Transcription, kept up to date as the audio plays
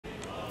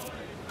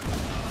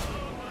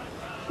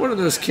What are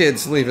those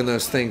kids leaving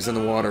those things in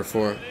the water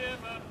for?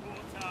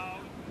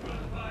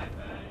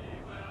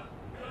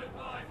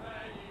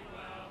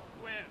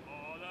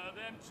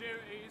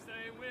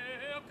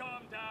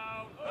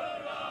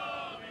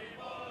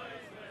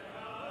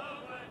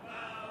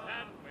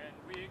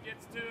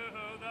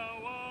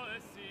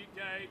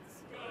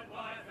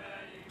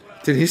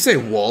 Did he say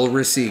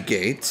Walrusy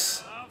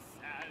Gates?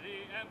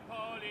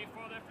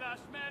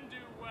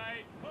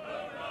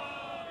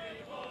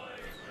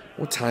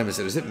 What time is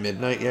it? Is it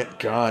midnight yet?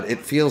 God, it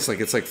feels like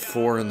it's like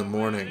 4 in the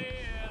morning.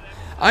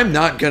 I'm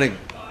not gonna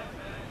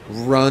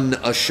run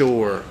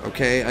ashore,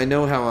 okay? I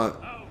know how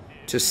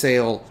to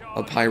sail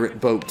a pirate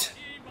boat.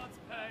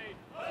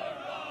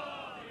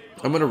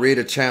 I'm gonna read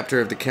a chapter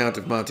of The Count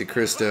of Monte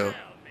Cristo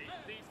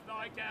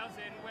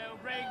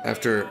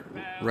after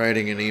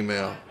writing an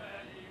email.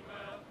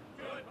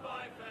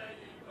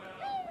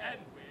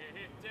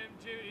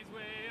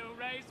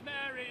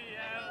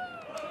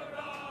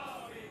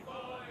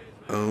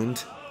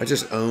 Owned? I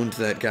just owned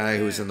that guy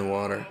who was in the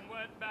water.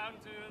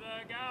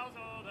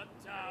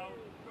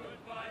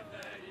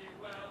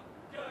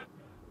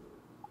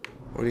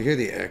 Oh, do you hear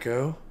the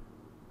echo?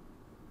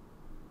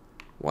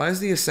 Why is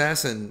the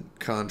assassin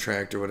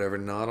contract or whatever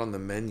not on the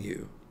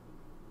menu?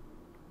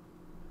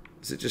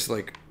 Is it just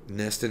like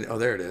nested? Oh,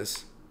 there it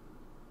is.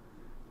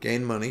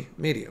 Gain money,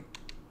 medium.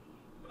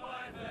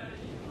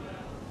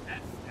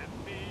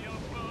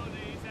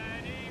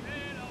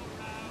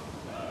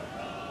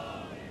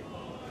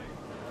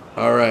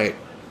 All right.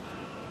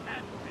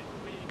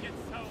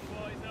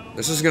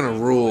 This is gonna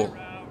rule.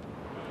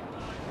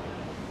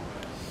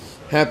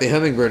 Happy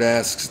Hummingbird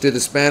asks, did the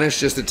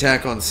Spanish just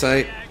attack on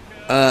sight?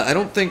 I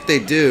don't think they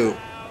do.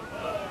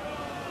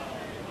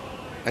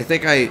 I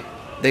think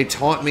they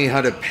taught me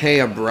how to pay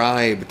a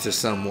bribe to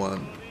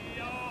someone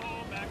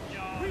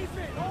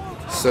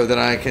so that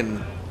I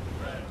can,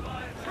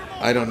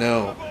 I don't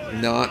know,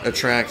 not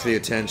attract the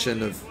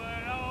attention of...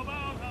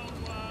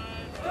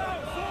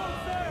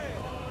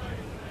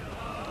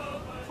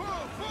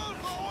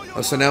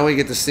 Oh, so now we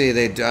get to see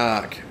they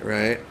dock,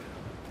 right?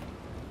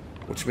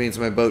 Which means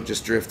my boat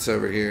just drifts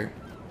over here.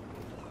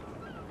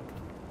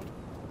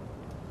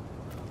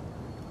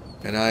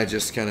 And I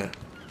just kind of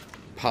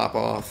pop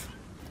off.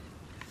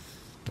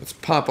 Let's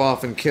pop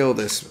off and kill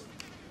this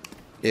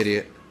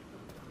idiot.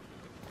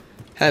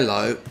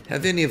 Hello,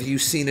 have any of you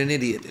seen an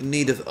idiot in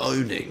need of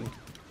owning?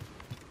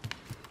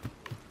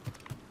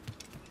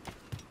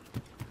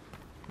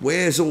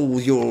 Where's all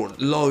your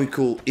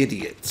local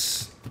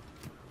idiots?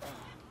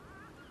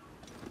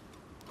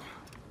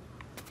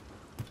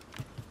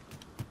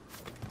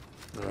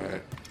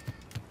 Alright.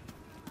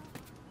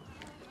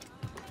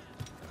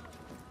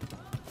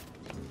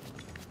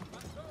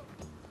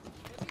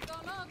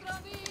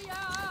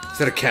 Is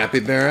that a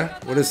capybara?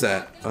 What is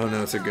that? Oh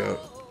no, it's a goat.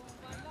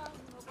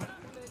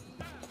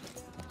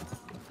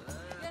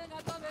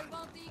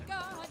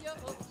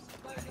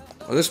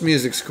 Oh, this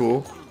music's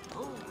cool.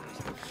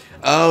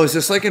 Oh, is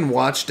this like in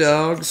Watch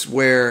Dogs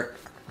where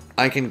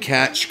I can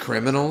catch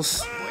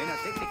criminals?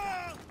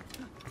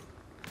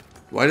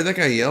 Why did that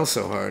guy yell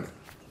so hard?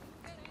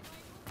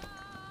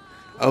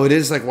 Oh, it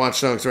is like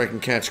Watch Dogs where I can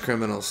catch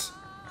criminals.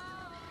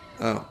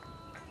 Oh.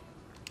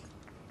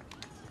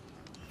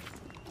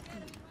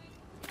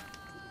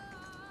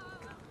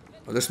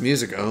 Oh, this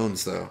music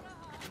owns, though.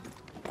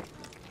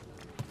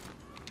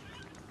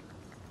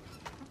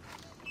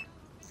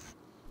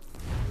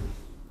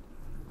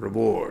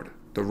 Reward.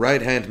 The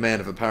right-hand man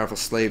of a powerful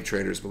slave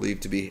trader is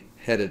believed to be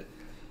headed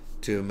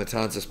to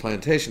Matanzas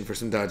plantation for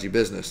some dodgy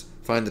business.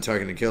 Find the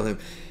target and kill him.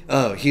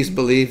 Oh, he's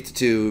believed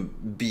to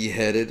be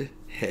headed?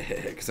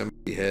 Because I'm going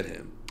to behead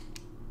him.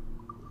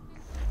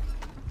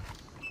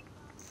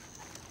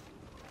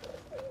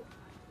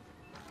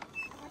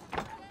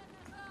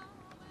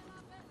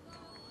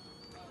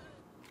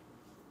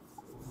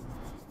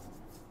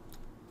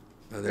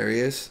 Oh, there he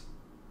is.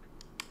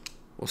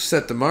 We'll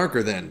set the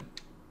marker then.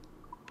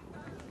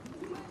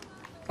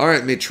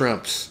 Alright, me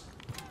trumps.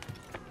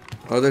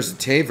 Oh, there's a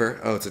taver.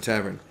 Oh, it's a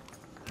tavern.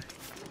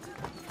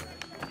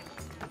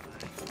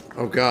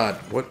 Oh god,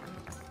 what?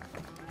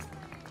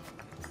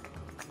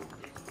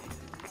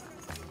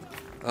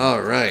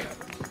 Alright.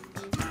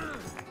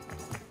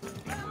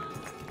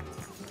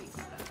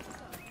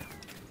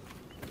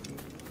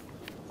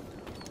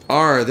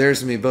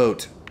 There's me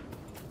boat.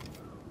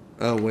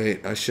 Oh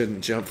wait, I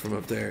shouldn't jump from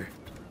up there.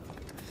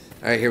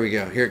 Alright, here we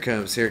go. Here it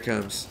comes, here it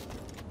comes.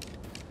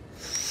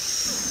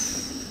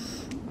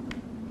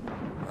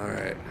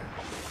 Alright.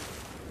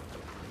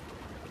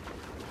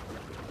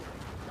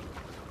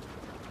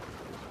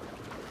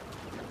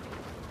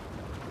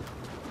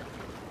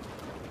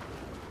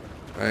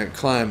 Alright,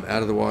 climb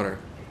out of the water.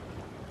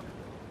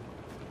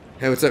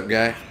 Hey, what's up,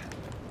 guy?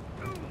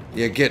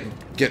 Yeah, get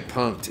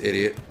punked,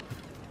 idiot.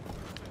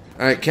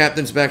 Alright,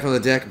 captain's back on the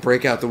deck.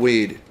 Break out the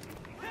weed.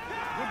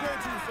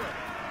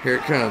 Here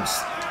it comes.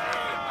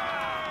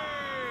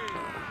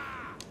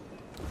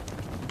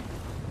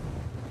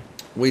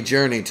 We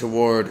journey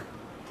toward...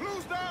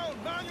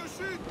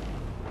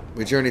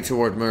 We journey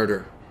toward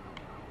murder.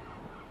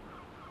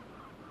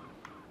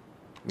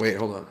 Wait,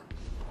 hold on.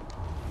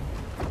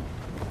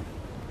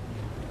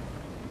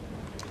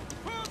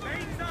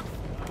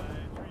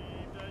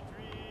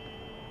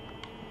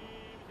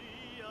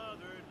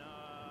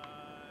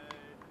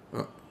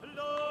 Oh.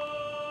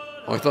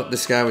 Oh, I thought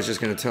this guy was just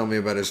going to tell me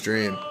about his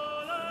dream.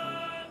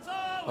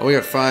 Oh, we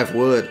got 5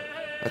 wood.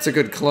 That's a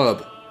good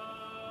club.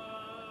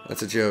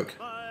 That's a joke.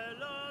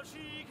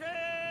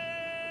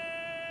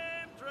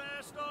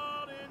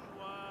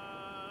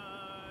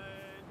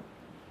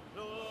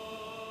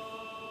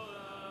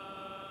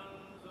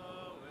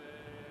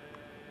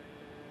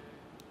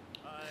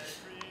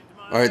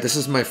 Alright, this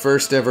is my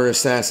first ever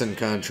assassin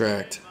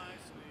contract.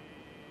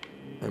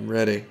 I'm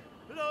ready.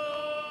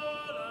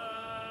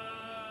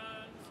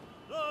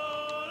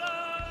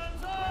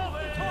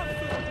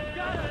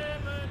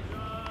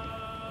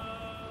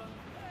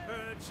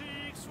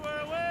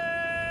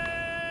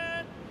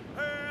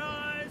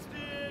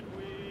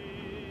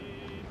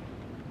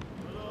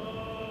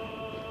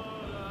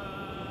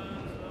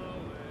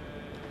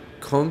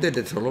 Conde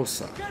de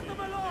Tolosa. Get them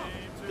along!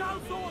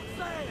 Down sword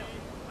sail!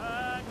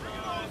 Bring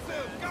it on,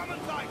 Sir!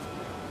 Gammon light!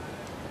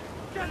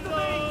 Get the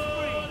mains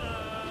free!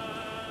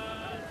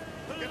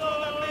 Get all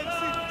that main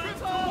seat! Trip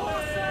to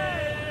war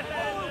sail!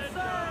 All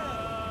sail!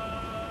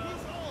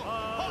 Who's all?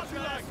 Party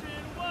like!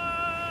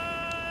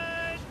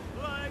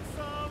 Like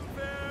some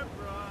fair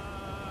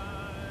bride.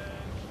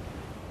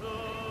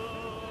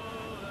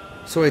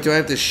 So wait, do I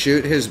have to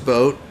shoot his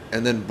boat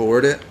and then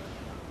board it?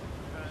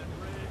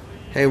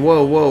 Hey,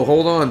 whoa, whoa,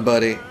 hold on,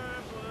 buddy.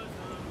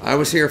 I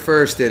was here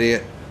first,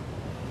 idiot.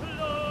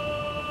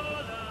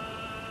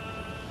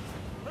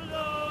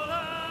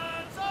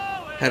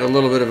 Had a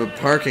little bit of a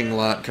parking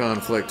lot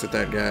conflict with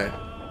that guy.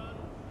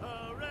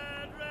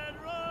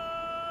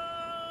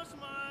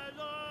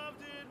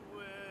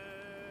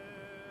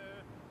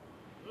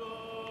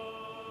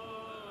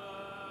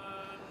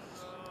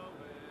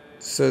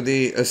 So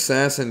the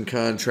assassin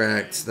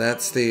contracts,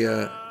 that's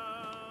the,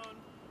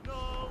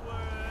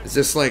 is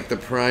this like the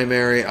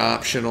primary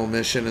optional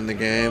mission in the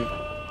game?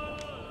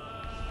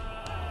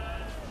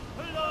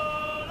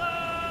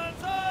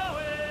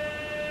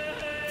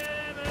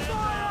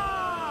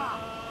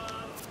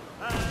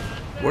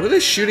 What are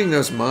they shooting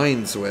those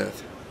mines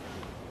with?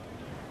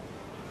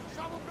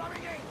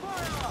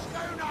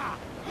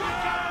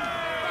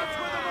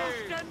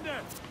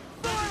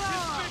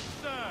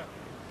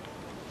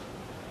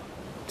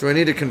 Do I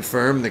need to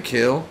confirm the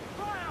kill?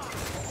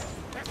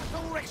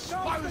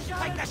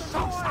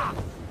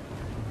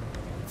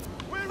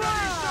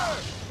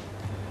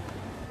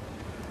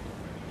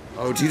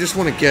 Oh, do you just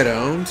want to get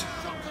owned?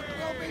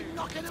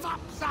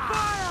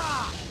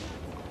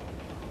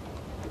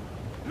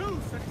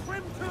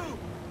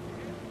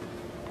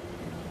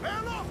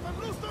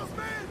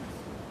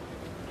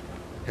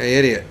 Hey,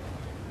 idiot.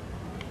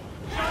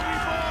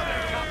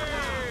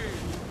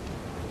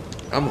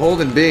 I'm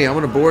holding B. I'm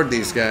going to board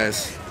these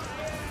guys.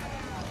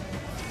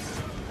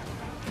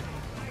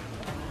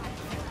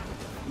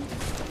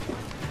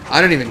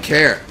 I don't even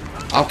care.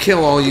 I'll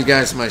kill all you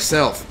guys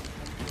myself.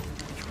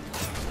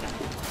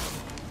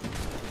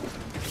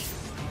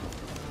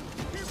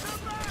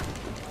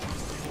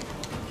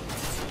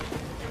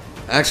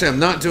 Actually, I'm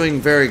not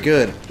doing very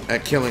good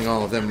at killing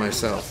all of them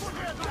myself.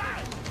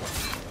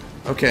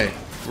 Okay,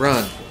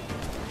 run.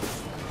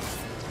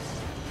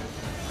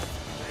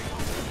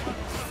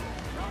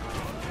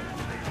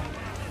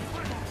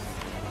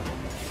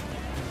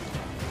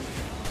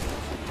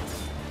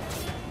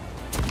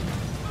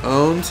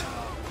 Owned.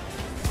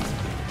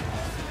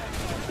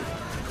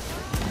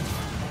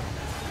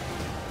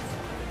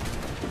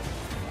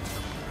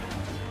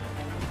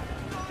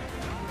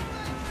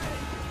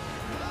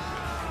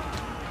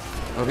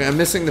 Okay, I'm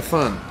missing the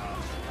fun.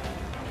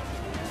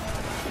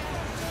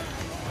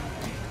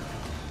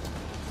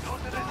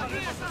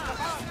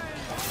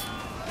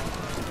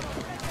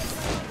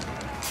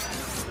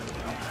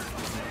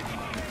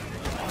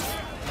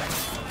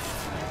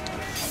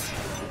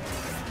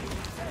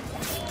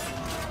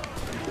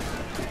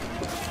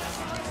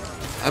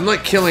 I'm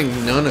like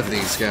killing none of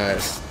these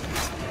guys.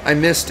 I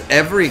missed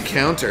every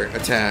counter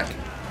attack.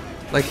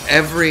 Like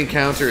every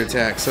counter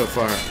attack so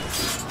far.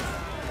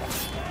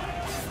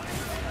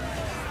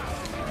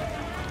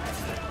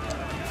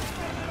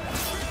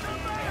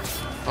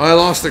 Oh, I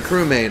lost the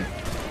crewmate.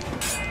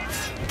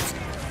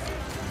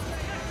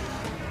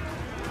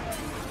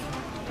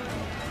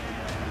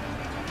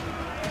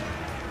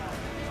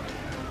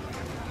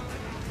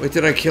 Wait,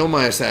 did I kill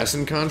my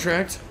assassin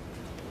contract?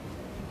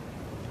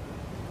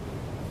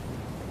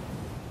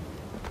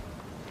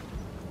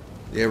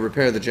 Yeah,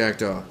 repair the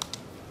jackdaw.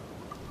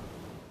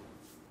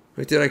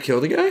 Wait, did I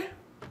kill the guy?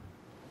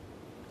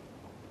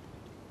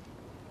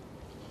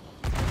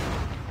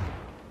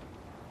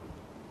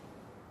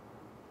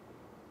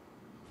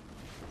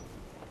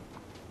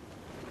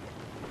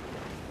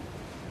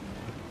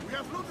 We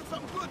have looted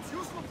some goods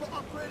useful for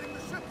upgrading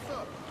the ship,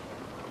 sir.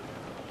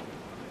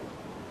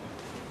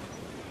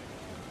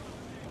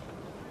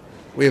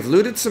 We have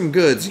looted some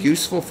goods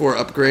useful for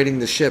upgrading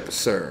the ship,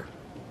 sir.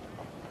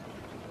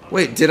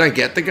 Wait, did I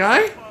get the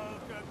guy?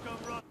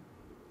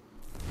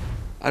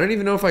 I don't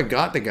even know if I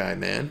got the guy,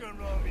 man.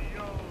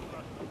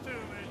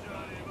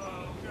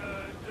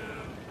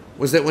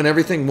 Was that when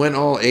everything went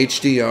all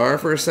HDR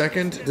for a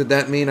second? Did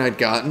that mean I'd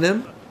gotten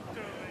him?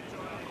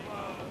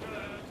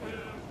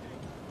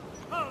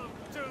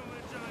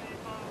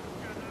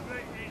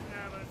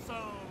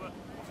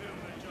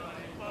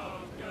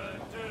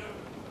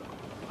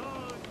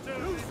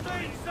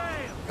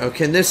 Oh,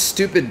 can this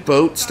stupid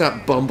boat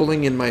stop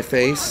bumbling in my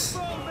face?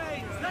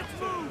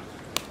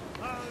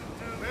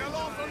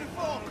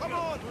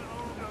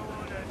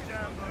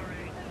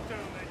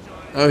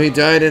 Oh, he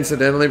died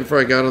incidentally before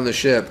I got on the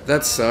ship.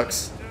 That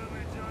sucks.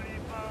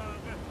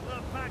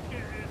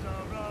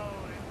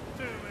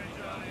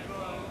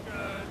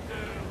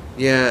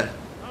 Yeah,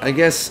 I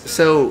guess,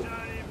 so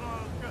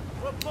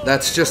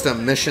that's just a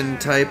mission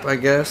type, I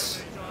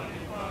guess.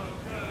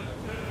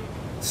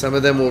 Some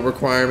of them will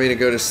require me to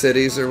go to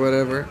cities or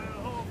whatever.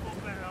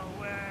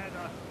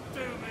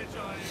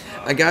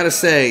 I gotta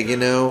say, you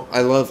know,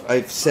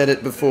 I've said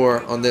it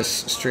before on this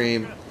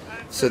stream,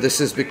 so this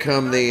has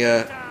become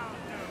the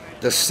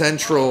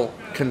central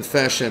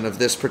confession of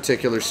this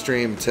particular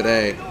stream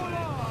today,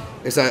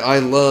 is I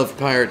love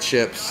pirate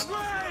ships.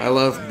 I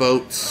love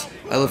boats.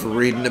 I love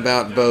reading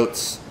about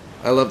boats.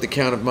 I love The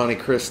Count of Monte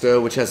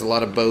Cristo, which has a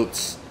lot of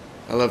boats.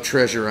 I love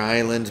Treasure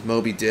Island,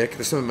 Moby Dick.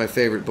 They're some of my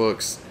favorite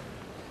books.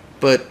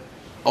 But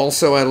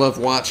also I love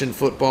watching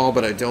football,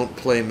 but I don't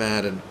play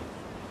Madden.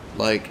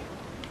 Like,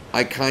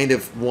 I kind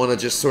of want to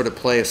just sort of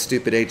play a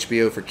stupid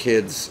HBO for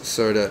kids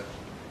sort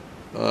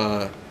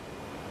of,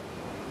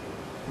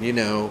 you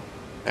know,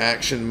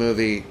 action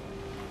movie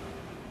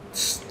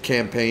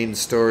campaign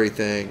story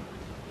thing.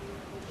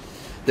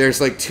 There's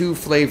like two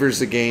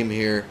flavors of game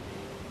here,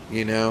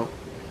 you know.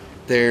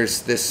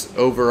 There's this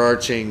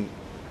overarching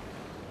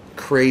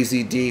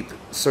crazy deep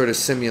sort of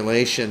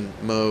simulation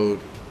mode,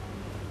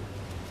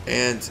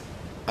 and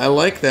I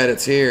like that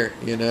it's here,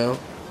 you know.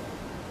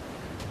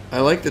 I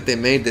like that they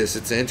made this.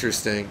 It's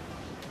interesting.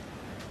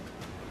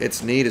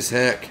 It's neat as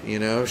heck, you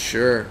know.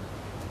 Sure.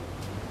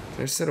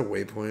 Can I set a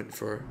waypoint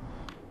for...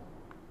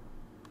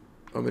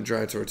 I'm in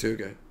Dry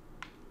Tortuga.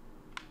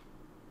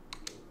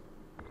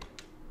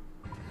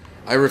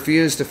 I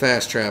refuse to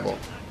fast travel.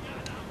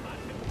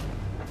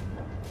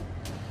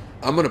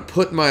 I'm going to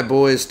put my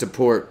boys to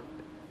port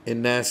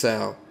in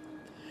Nassau.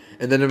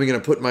 And then I'm going to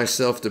put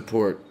myself to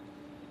port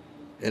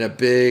in a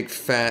big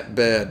fat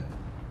bed.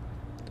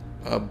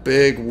 A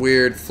big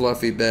weird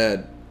fluffy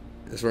bed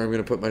is where I'm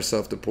going to put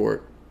myself to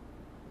port.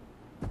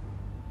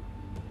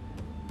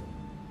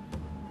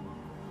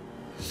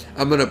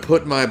 I'm going to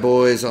put my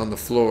boys on the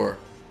floor.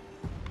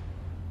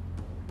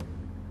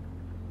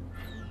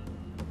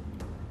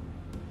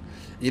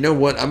 You know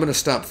what? I'm going to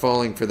stop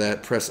falling for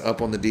that press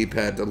up on the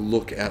D-pad to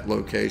look at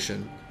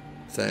location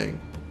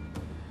thing.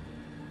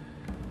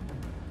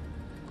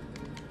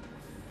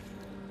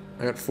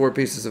 I got 4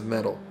 pieces of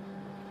metal.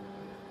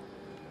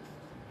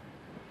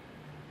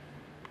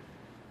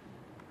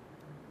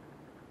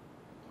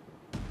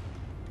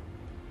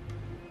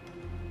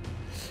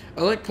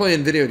 I like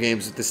playing video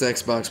games with this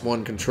Xbox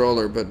One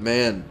controller, but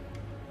man,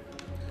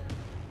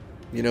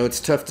 you know,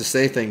 it's tough to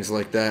say things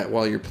like that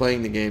while you're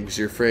playing the game because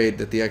you're afraid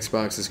that the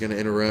Xbox is going to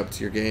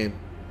interrupt your game.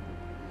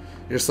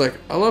 You're just like,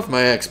 I love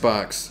my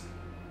Xbox.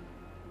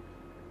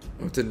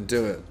 Oh, it didn't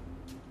do it.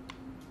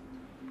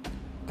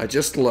 I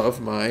just love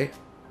my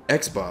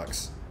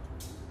Xbox.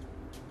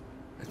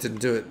 It didn't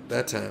do it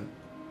that time.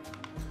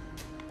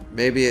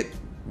 Maybe it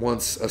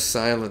wants a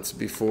silence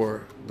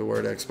before the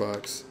word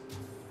Xbox.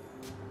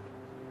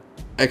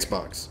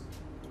 Xbox.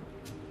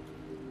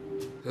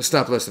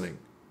 Stop listening.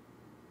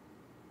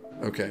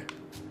 Okay.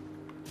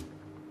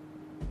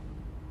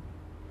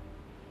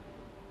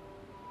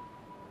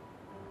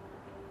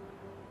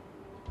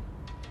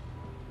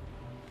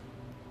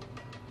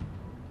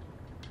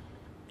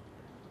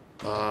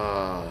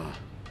 Ah.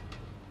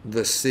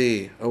 The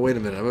sea. Oh, wait a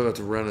minute. I'm about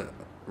to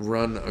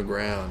run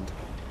aground.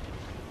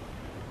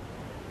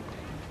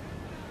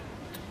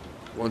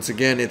 Once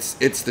again, it's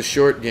the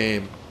short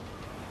game.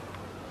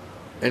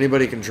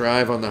 Anybody can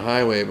drive on the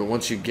highway, but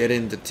once you get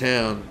into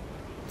town,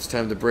 it's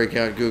time to break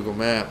out Google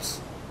Maps.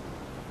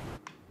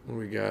 What do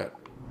we got?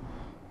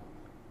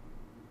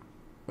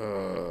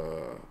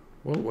 Well,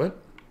 what?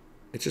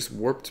 It just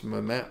warped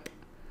my map.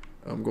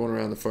 I'm going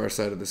around the far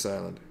side of this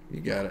island.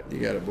 You got it. You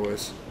got it,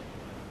 boys.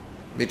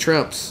 Me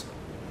trumps.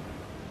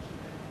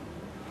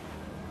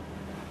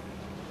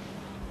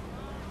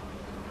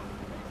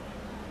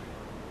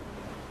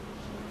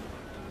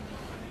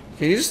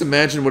 Can you just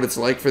imagine what it's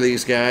like for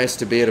these guys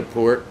to be at a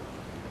port?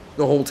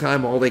 The whole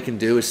time all they can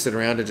do is sit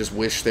around and just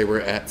wish they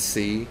were at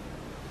sea.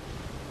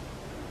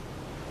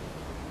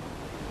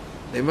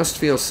 They must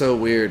feel so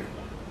weird.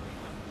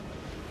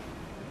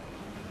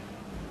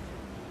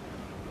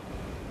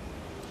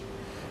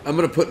 I'm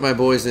going to put my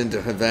boys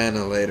into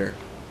Havana later.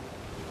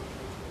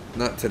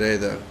 Not today,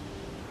 though.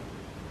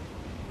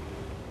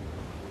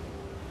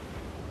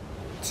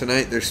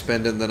 Tonight they're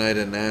spending the night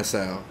in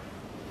Nassau.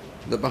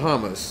 The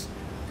Bahamas.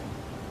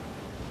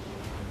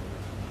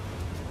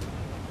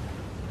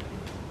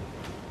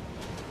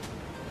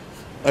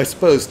 I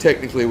suppose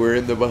technically we're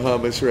in the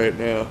Bahamas right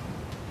now.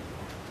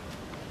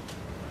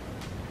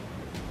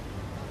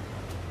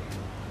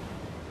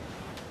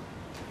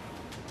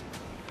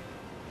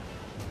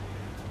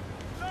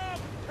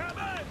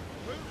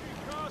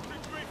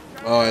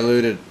 Oh, I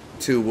looted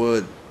 2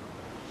 wood.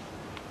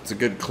 It's a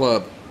good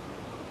club.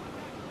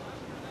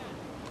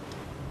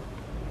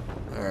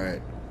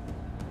 Alright.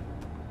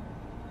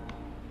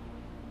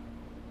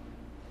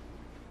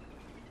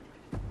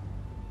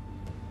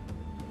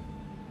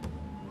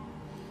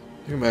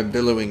 Look at my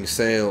billowing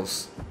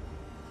sails.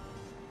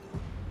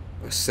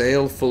 A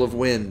sail full of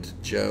wind,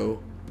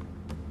 Joe.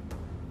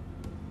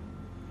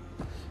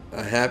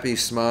 A happy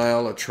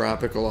smile, a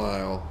tropical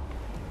isle.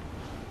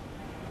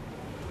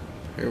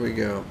 Here we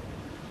go.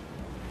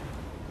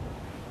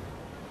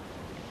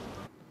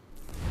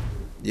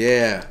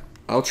 Yeah,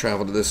 I'll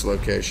travel to this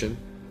location.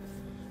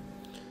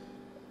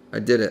 I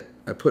did it.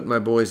 I put my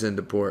boys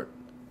into port.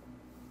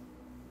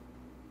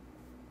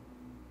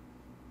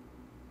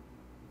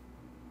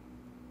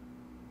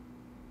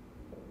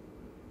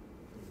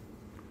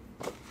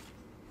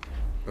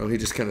 Oh, he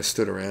just kind of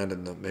stood around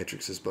in the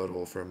Matrix's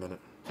butthole for a minute.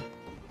 So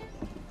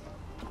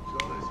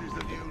this is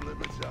the new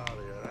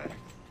Libertalia,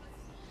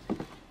 eh?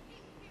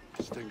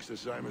 Stinks the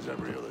same as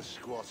every other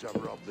squat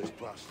I've robbed this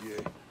past year.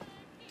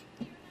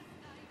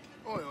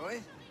 Oi, oi.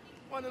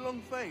 Why the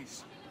long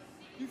face?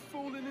 You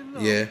falling in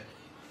love? Yeah.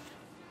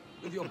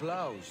 With your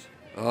blouse.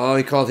 Oh,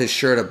 he called his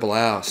shirt a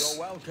blouse.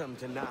 You're welcome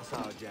to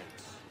Nassau,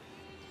 gents.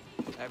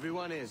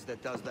 Everyone is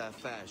that does their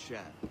fair share.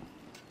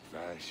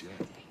 Fair share.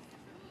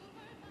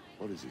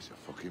 What is this, a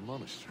fucking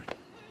monastery?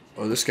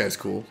 Oh, this guy's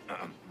cool.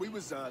 We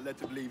was led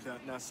to believe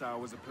that Nassau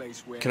was a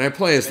place where... Can I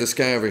play as this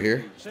guy over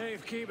here?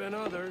 Safe keeping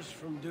others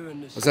from doing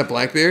this. Was that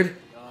Blackbeard?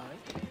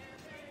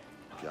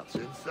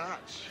 Captain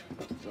Thatch,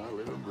 as I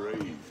live and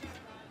breathe.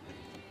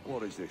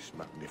 What is this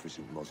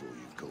magnificent muzzle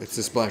you've got? It's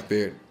this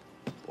Blackbeard.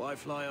 Why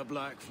fly a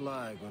black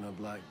flag when a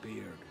black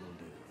beard will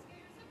do?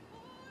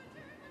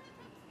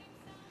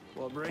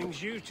 What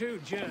brings you two,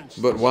 gents?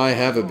 But why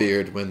have a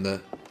beard when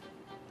the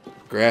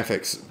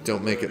graphics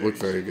don't make it look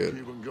very good? The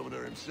Cuban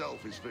governor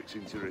himself is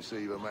fixing to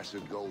receive a mess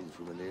of gold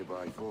from a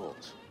nearby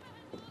fort.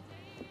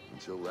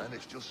 Until then,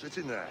 it's just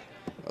sitting there.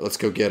 Let's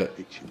go get it.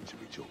 Itching to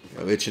be took.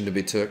 I'm itching to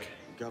be took.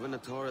 Governor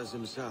Torres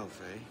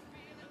himself, eh?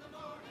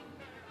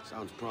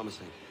 Sounds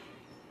promising.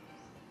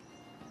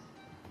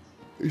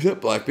 Is that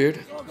Blackbeard?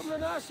 Welcome to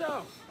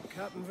Nassau,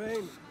 Captain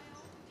Vane.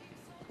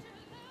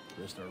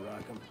 Mr.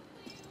 Rackham.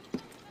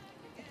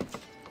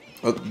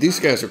 Oh, these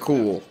guys are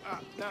cool.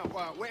 Now,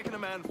 where can a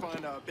man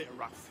find a bit of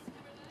rough?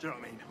 Do you know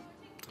what I mean?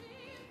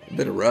 A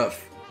bit of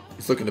rough.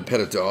 He's looking to pet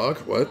a dog?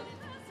 What?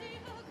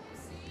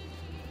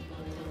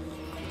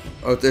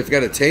 Oh, they've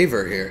got a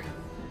taver here.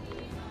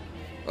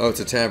 Oh,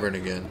 it's a tavern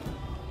again.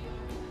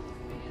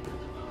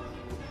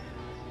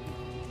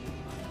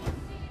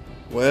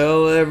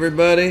 Well,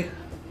 everybody.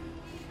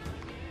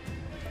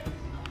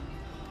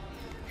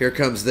 Here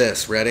comes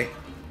this. Ready?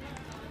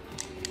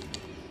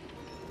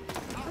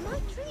 Am I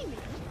dreaming?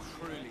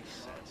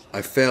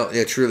 I felt,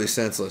 yeah, truly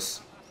senseless.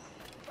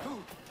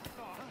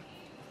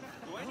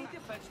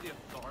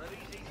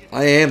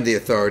 I am the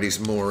authorities,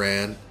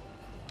 Moran.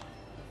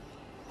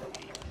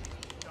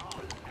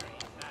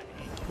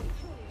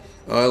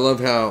 Oh, I love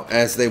how,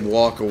 as they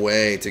walk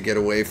away to get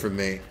away from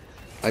me,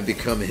 I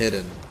become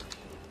hidden.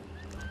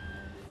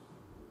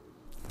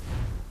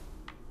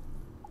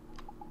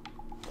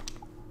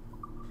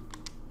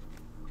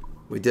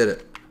 We did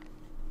it.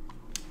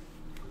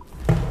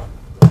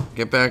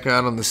 Get back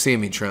out on the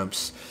see-me,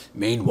 Trumps.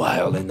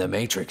 Meanwhile, in the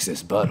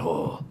Matrix's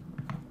butthole.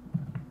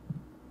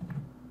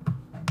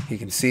 He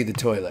can see the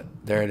toilet.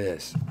 There it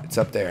is. It's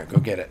up there. Go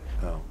get it.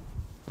 Oh.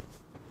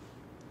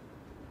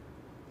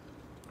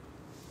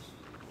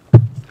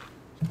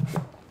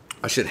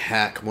 I should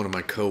hack one of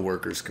my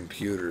co-workers'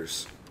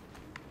 computers.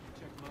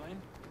 Check mine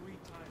 3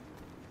 times.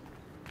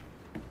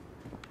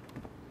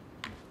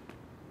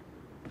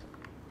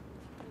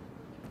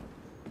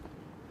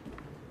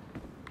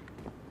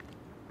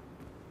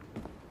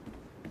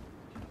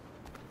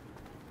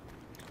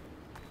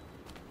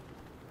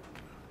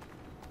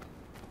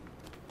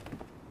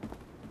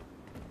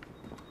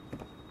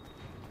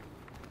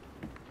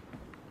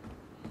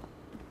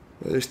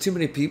 Well, there's too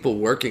many people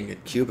working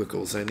at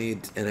cubicles. I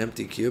need an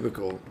empty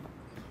cubicle.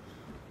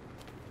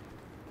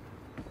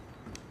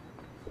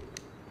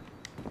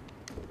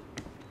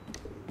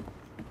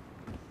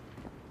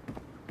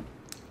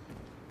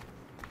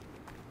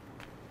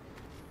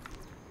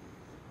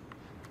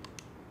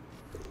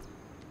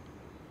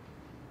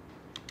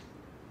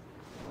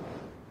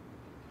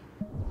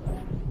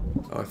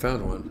 Oh, I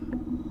found one.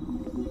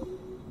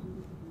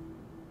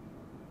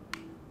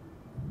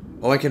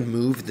 Oh, I can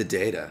move the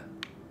data.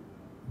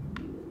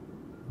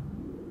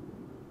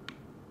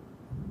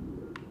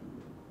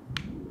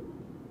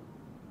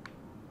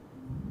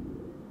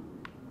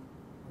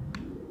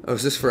 Oh,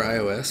 is this for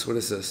iOS? What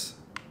is this?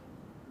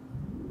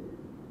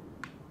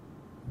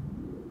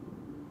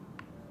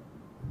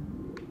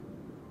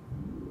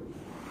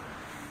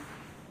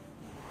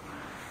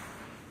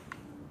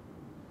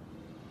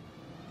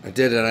 I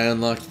did it. I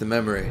unlocked the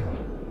memory.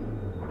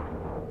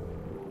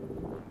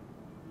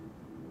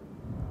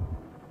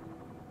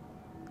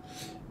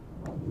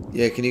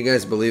 Yeah, can you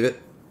guys believe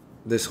it?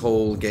 This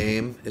whole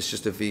game is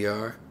just a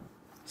VR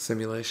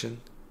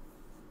simulation.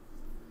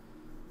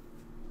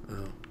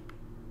 Oh.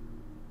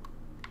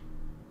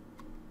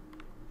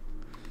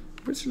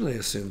 Originally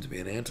assumed to be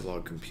an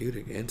analog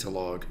computing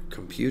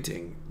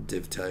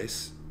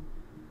device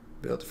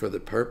built for the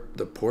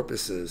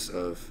purposes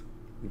of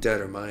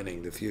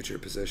determining the future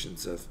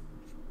positions of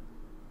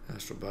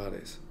astral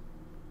bodies.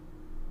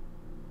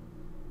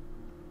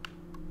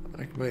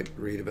 I might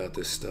read about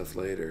this stuff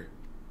later.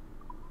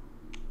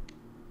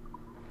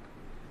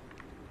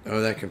 Oh,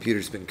 that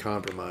computer's been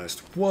compromised.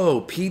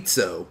 Whoa,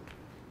 pizza!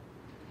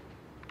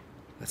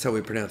 That's how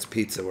we pronounce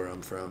pizza where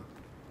I'm from.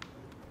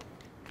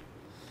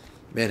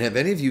 Man, have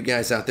any of you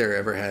guys out there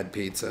ever had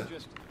pizza?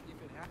 Just,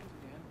 if it happens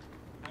again,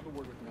 have a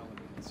word with Melanie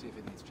and see if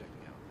it needs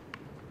checking out.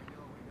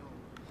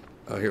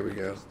 I know. Oh, here we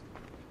go.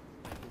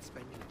 I've been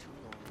spending too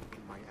long in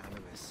my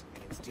animus,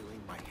 and it's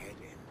doing my head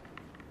in.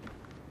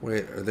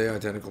 Wait, are they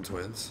identical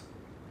twins?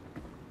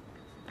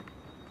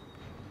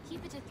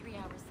 Keep it to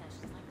 3-hour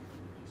sessions like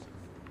simulations.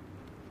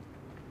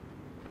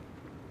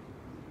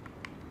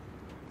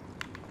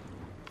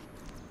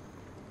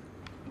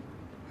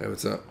 Hey,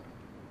 what's up?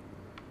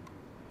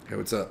 Hey,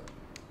 what's up?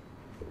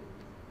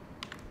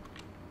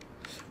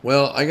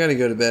 Well, I gotta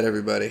go to bed,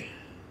 everybody.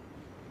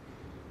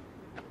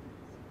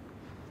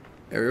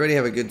 Everybody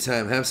have a good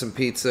time. Have some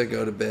pizza,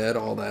 go to bed,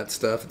 all that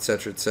stuff,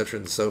 etc.,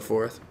 and so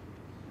forth.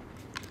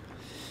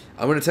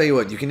 I'm gonna tell you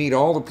what, you can eat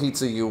all the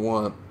pizza you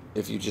want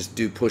if you just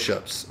do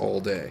push-ups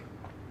all day.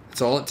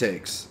 That's all it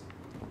takes.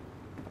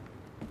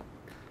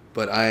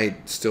 But I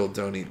still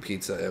don't eat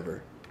pizza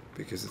ever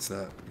because it's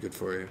not good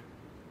for you.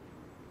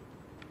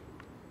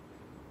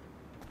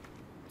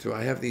 Do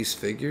I have these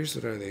figures?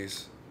 What are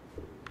these?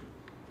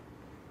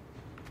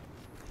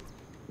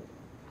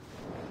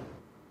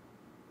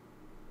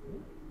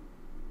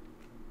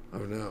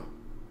 Oh no.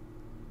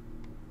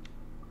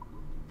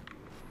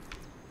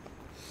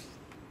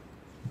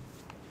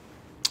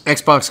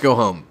 Xbox, go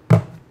home.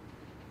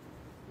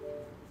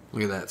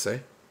 Look at that,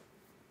 say.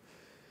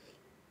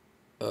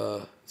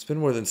 It's been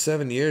more than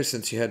 7 years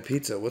since you had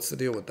pizza. What's the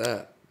deal with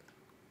that?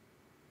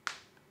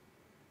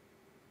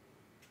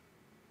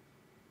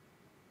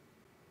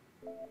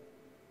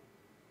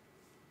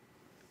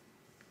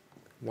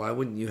 Why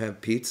wouldn't you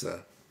have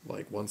pizza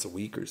like once a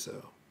week or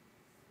so?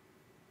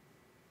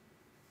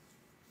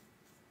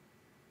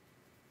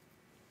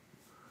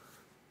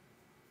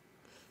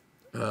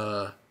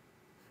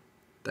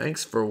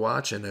 Thanks for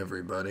watching,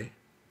 everybody.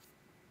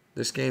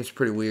 This game's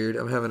pretty weird.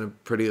 I'm having a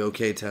pretty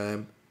okay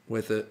time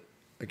with it.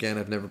 Again,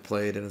 I've never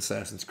played an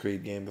Assassin's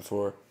Creed game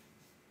before.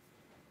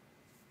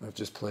 I've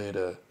just played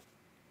a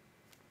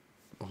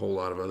whole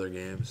lot of other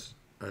games,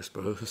 I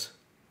suppose.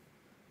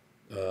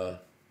 I'm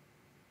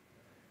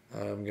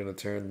going to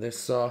turn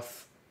this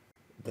off.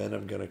 Then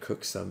I'm going to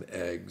cook some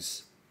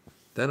eggs.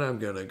 Then I'm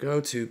going to go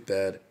to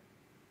bed.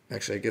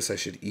 Actually, I guess I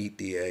should eat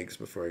the eggs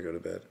before I go to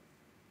bed.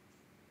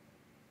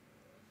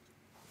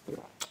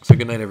 So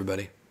good night,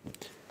 everybody.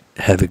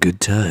 Have a good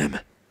time.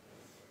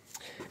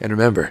 And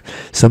remember,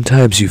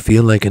 sometimes you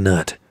feel like a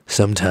nut,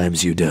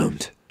 sometimes you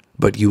don't.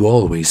 But you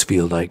always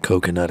feel like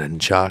coconut and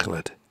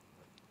chocolate.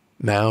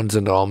 Mounds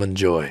and Almond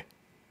Joy.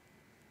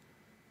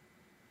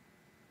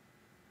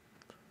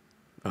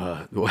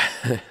 Yeah,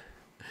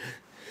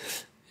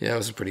 that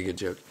was a pretty good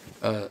joke.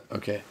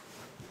 Okay.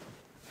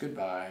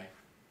 Goodbye.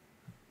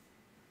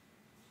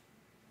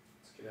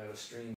 Let's get out of stream.